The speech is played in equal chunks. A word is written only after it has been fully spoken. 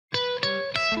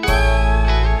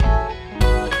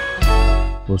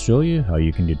We'll show you how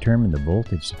you can determine the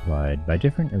voltage supplied by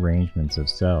different arrangements of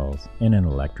cells in an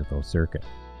electrical circuit.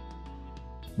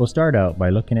 We'll start out by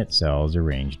looking at cells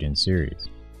arranged in series.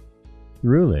 The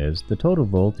rule is the total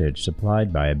voltage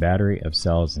supplied by a battery of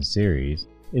cells in series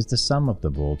is the sum of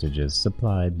the voltages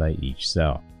supplied by each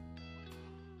cell.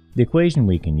 The equation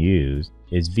we can use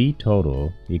is V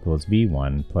total equals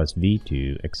V1 plus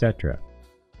V2, etc.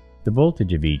 The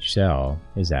voltage of each cell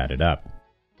is added up.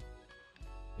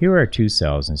 Here are two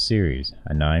cells in series,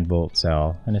 a 9-volt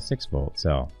cell and a 6-volt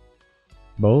cell.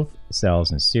 Both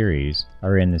cells in series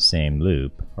are in the same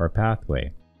loop or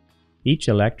pathway. Each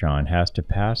electron has to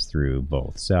pass through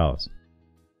both cells.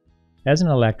 As an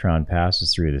electron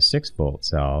passes through the 6-volt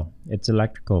cell, its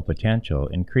electrical potential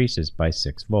increases by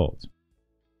 6 volts.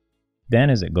 Then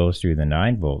as it goes through the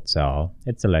 9-volt cell,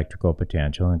 its electrical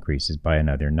potential increases by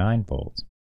another 9 volts.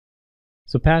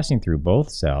 So passing through both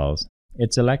cells,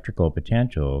 its electrical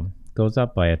potential goes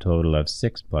up by a total of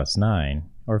 6 plus 9,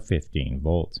 or 15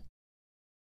 volts.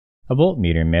 A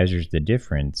voltmeter measures the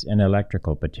difference in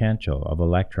electrical potential of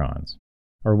electrons,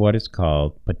 or what is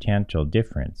called potential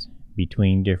difference,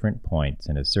 between different points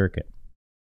in a circuit.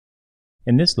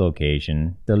 In this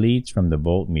location, the leads from the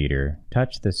voltmeter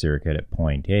touch the circuit at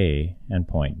point A and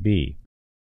point B,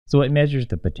 so it measures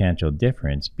the potential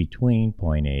difference between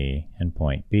point A and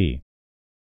point B.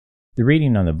 The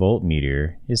reading on the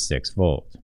voltmeter is 6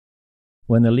 volts.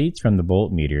 When the leads from the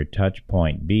voltmeter touch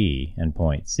point B and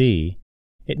point C,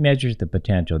 it measures the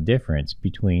potential difference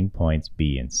between points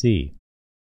B and C,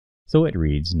 so it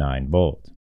reads 9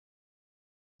 volts.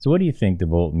 So what do you think the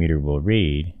voltmeter will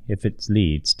read if its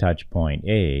leads touch point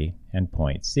A and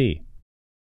point C?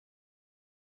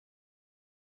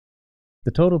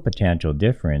 The total potential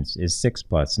difference is 6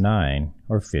 plus 9,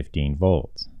 or 15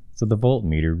 volts. So the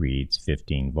voltmeter reads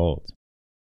 15 volts.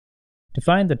 To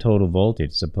find the total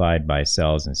voltage supplied by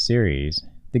cells in series,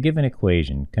 the given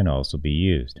equation can also be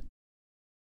used.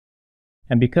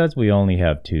 And because we only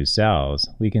have two cells,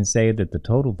 we can say that the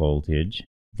total voltage,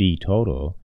 V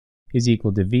total, is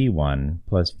equal to V1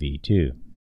 plus V2.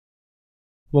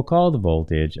 We'll call the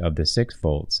voltage of the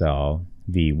 6-volt cell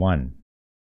V1,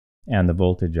 and the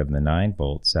voltage of the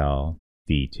 9-volt cell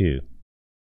V2.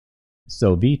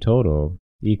 So V total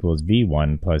equals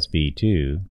V1 plus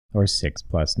V2, or 6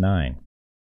 plus 9,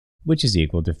 which is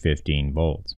equal to 15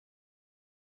 volts.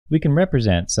 We can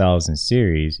represent cells in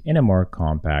series in a more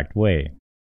compact way.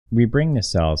 We bring the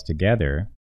cells together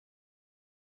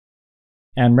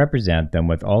and represent them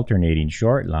with alternating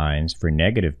short lines for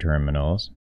negative terminals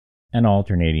and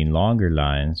alternating longer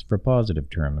lines for positive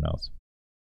terminals.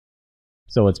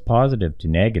 So it's positive to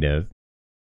negative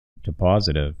to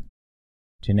positive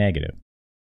to negative.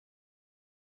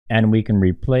 And we can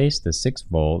replace the 6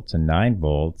 volts and 9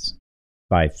 volts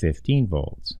by 15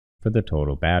 volts for the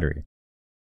total battery.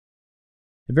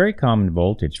 The very common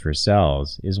voltage for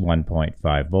cells is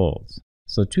 1.5 volts,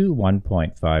 so two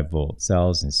 1.5 volt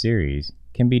cells in series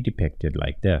can be depicted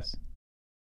like this.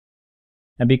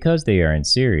 And because they are in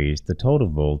series, the total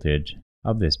voltage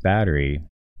of this battery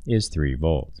is 3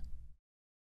 volts.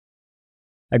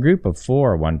 A group of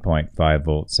 4 1.5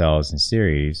 volt cells in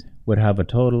series would have a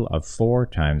total of 4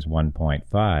 times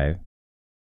 1.5,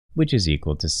 which is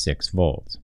equal to 6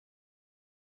 volts.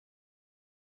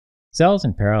 Cells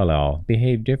in parallel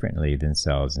behave differently than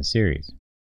cells in series.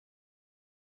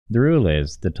 The rule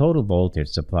is the total voltage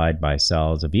supplied by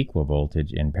cells of equal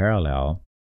voltage in parallel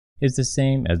is the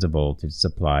same as the voltage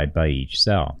supplied by each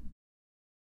cell.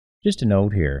 Just a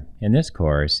note here, in this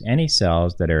course, any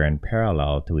cells that are in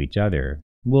parallel to each other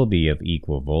will be of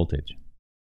equal voltage.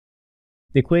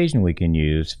 The equation we can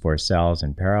use for cells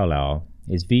in parallel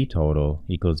is V total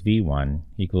equals V1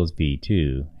 equals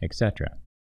V2, etc.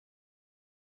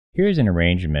 Here's an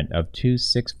arrangement of two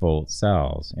 6-volt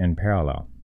cells in parallel.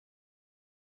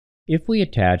 If we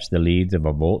attach the leads of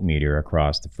a voltmeter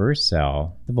across the first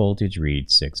cell, the voltage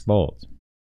reads 6 volts.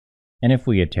 And if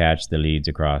we attach the leads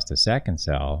across the second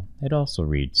cell, it also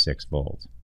reads 6 volts.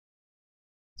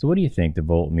 So what do you think the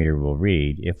voltmeter will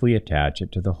read if we attach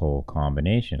it to the whole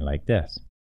combination like this?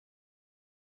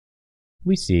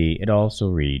 We see it also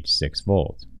reads 6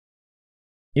 volts.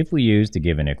 If we use the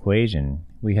given equation,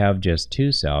 we have just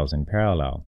two cells in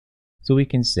parallel, so we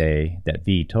can say that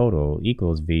V total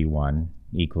equals V1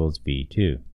 equals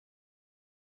V2.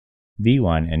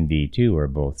 V1 and V2 are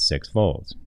both 6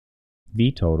 volts.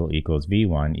 V total equals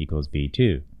V1 equals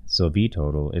V2, so V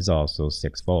total is also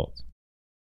 6 volts.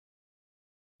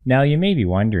 Now you may be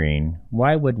wondering,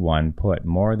 why would one put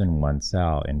more than one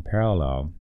cell in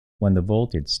parallel when the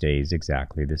voltage stays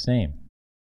exactly the same?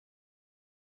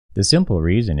 The simple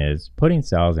reason is putting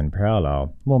cells in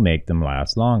parallel will make them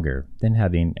last longer than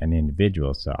having an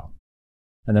individual cell.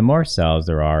 And the more cells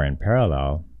there are in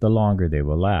parallel, the longer they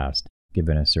will last,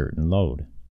 given a certain load.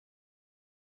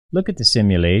 Look at the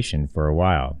simulation for a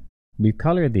while. We've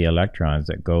colored the electrons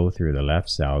that go through the left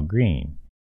cell green,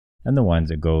 and the ones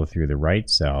that go through the right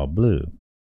cell blue.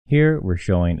 Here we're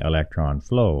showing electron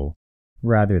flow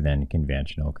rather than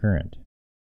conventional current.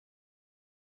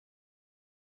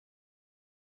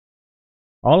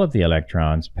 All of the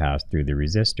electrons pass through the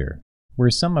resistor, where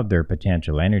some of their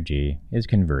potential energy is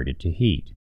converted to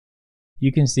heat.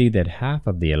 You can see that half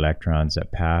of the electrons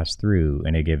that pass through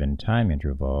in a given time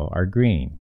interval are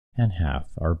green, and half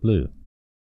are blue.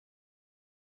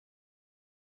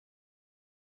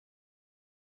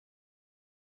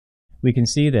 We can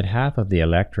see that half of the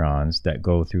electrons that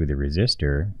go through the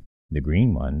resistor, the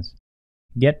green ones,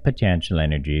 get potential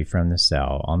energy from the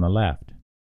cell on the left.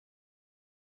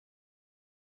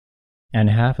 And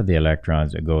half of the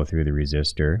electrons that go through the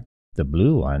resistor, the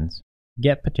blue ones,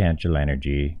 get potential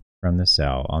energy from the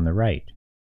cell on the right.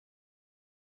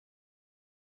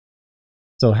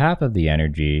 So half of the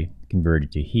energy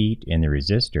converted to heat in the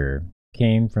resistor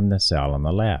came from the cell on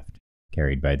the left,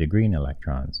 carried by the green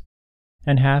electrons,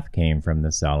 and half came from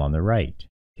the cell on the right,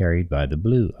 carried by the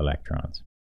blue electrons.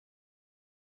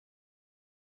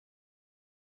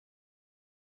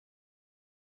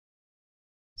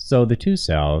 So the two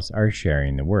cells are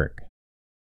sharing the work.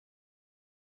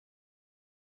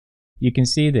 You can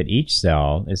see that each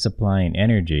cell is supplying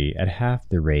energy at half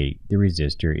the rate the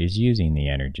resistor is using the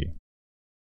energy.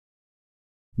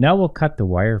 Now we'll cut the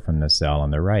wire from the cell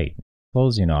on the right,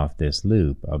 closing off this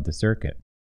loop of the circuit.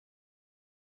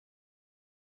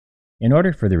 In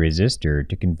order for the resistor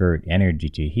to convert energy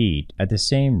to heat at the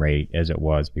same rate as it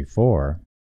was before,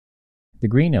 the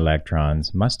green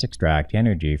electrons must extract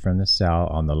energy from the cell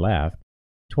on the left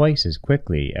twice as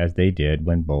quickly as they did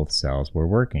when both cells were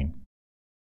working.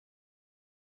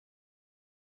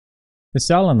 The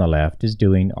cell on the left is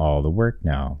doing all the work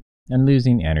now and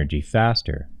losing energy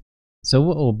faster,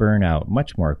 so it will burn out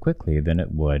much more quickly than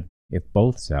it would if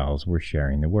both cells were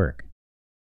sharing the work.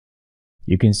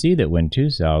 You can see that when two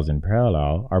cells in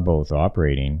parallel are both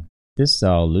operating, this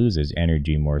cell loses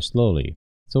energy more slowly,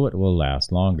 so it will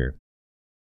last longer.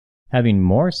 Having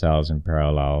more cells in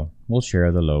parallel will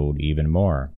share the load even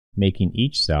more, making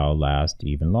each cell last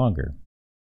even longer.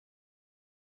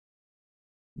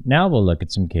 Now we'll look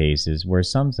at some cases where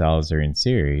some cells are in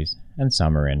series and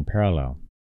some are in parallel.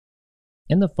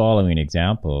 In the following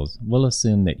examples, we'll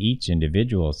assume that each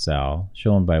individual cell,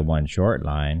 shown by one short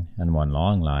line and one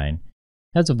long line,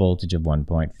 has a voltage of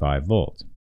 1.5 volts.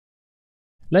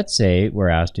 Let's say we're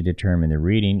asked to determine the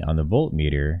reading on the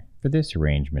voltmeter for this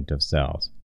arrangement of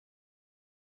cells.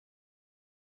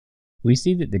 We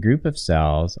see that the group of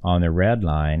cells on the red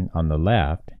line on the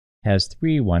left has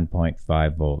three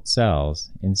 1.5 volt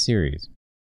cells in series.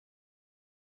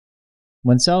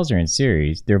 When cells are in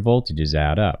series, their voltages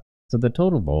add up, so the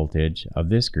total voltage of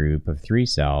this group of three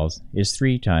cells is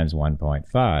 3 times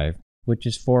 1.5, which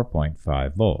is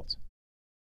 4.5 volts.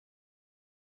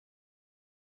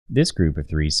 This group of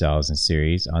three cells in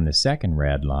series on the second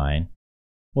red line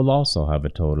will also have a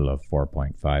total of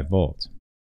 4.5 volts,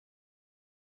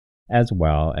 as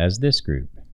well as this group,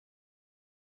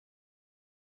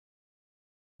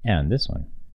 and this one.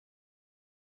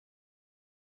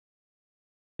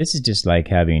 This is just like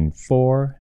having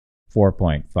four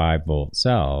 4.5 volt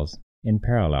cells in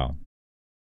parallel.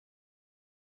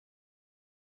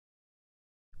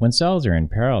 When cells are in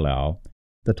parallel,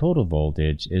 the total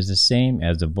voltage is the same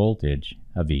as the voltage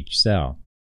of each cell.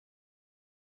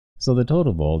 So the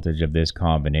total voltage of this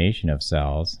combination of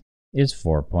cells is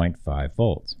 4.5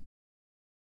 volts.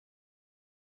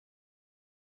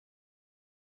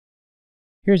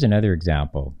 Here's another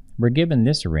example. We're given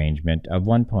this arrangement of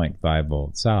 1.5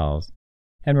 volt cells,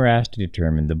 and we're asked to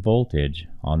determine the voltage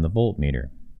on the voltmeter.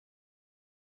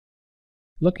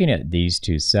 Looking at these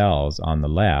two cells on the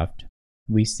left,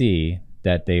 we see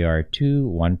that they are two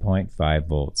 1.5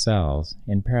 volt cells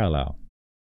in parallel.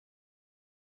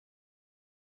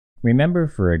 Remember,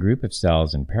 for a group of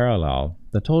cells in parallel,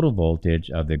 the total voltage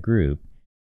of the group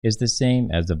is the same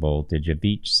as the voltage of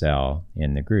each cell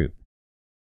in the group.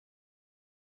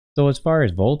 So as far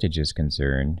as voltage is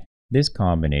concerned, this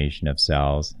combination of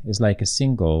cells is like a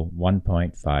single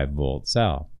 1.5 volt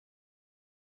cell.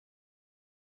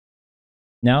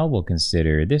 Now we'll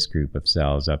consider this group of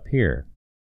cells up here.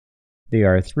 They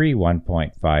are three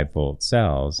 1.5 volt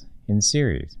cells in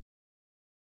series.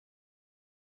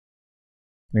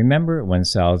 Remember, when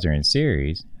cells are in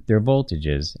series, their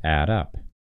voltages add up.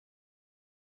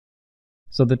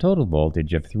 So the total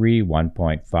voltage of three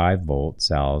 1.5 volt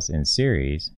cells in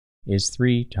series is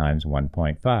 3 times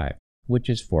 1.5, which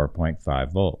is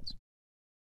 4.5 volts.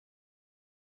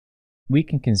 We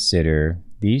can consider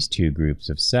these two groups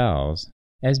of cells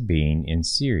as being in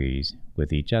series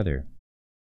with each other.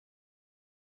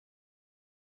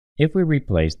 If we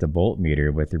replace the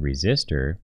voltmeter with a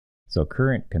resistor, so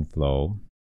current can flow,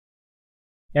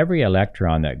 every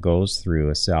electron that goes through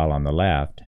a cell on the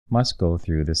left must go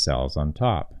through the cells on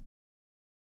top.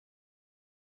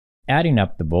 Adding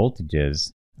up the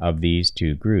voltages of these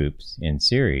two groups in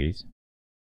series,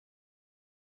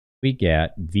 we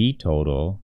get V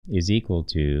total is equal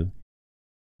to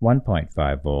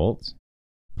 1.5 volts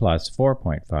plus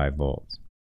 4.5 volts,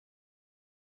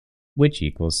 which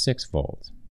equals 6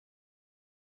 volts.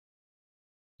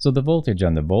 So the voltage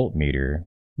on the voltmeter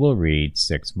will read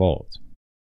 6 volts.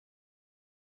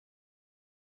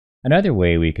 Another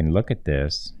way we can look at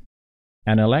this,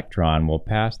 an electron will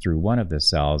pass through one of the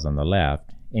cells on the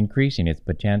left, increasing its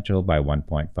potential by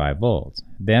 1.5 volts,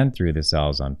 then through the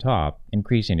cells on top,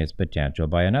 increasing its potential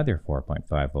by another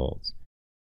 4.5 volts.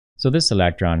 So this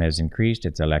electron has increased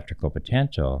its electrical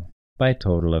potential by a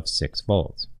total of 6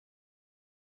 volts.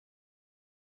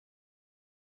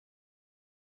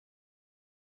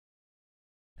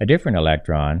 A different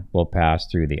electron will pass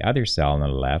through the other cell on the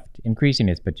left, increasing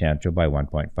its potential by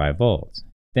 1.5 volts,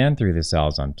 then through the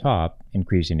cells on top,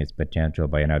 increasing its potential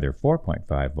by another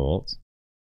 4.5 volts.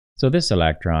 So this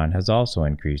electron has also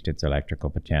increased its electrical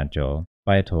potential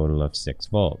by a total of 6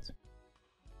 volts.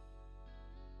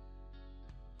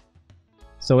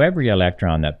 So every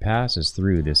electron that passes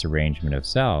through this arrangement of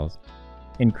cells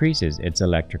increases its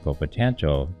electrical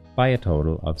potential by a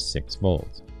total of 6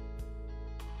 volts.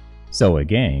 So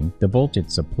again, the voltage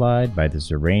supplied by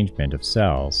this arrangement of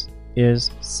cells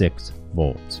is 6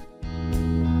 volts.